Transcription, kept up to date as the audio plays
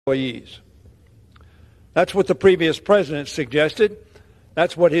employees. That's what the previous president suggested.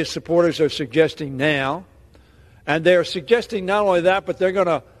 That's what his supporters are suggesting now. And they're suggesting not only that, but they're going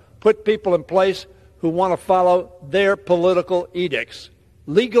to put people in place who want to follow their political edicts,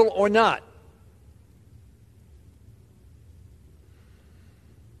 legal or not.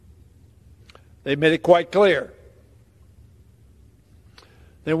 They made it quite clear.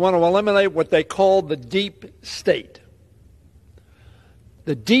 They want to eliminate what they call the deep state.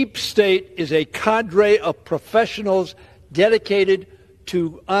 The deep state is a cadre of professionals dedicated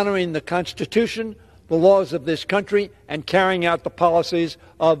to honoring the Constitution, the laws of this country, and carrying out the policies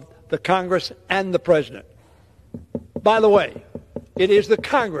of the Congress and the President. By the way, it is the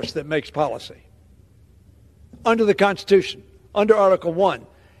Congress that makes policy. Under the Constitution, under Article 1,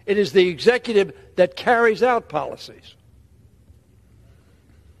 it is the executive that carries out policies.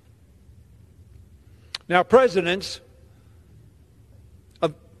 Now, presidents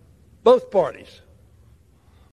of both parties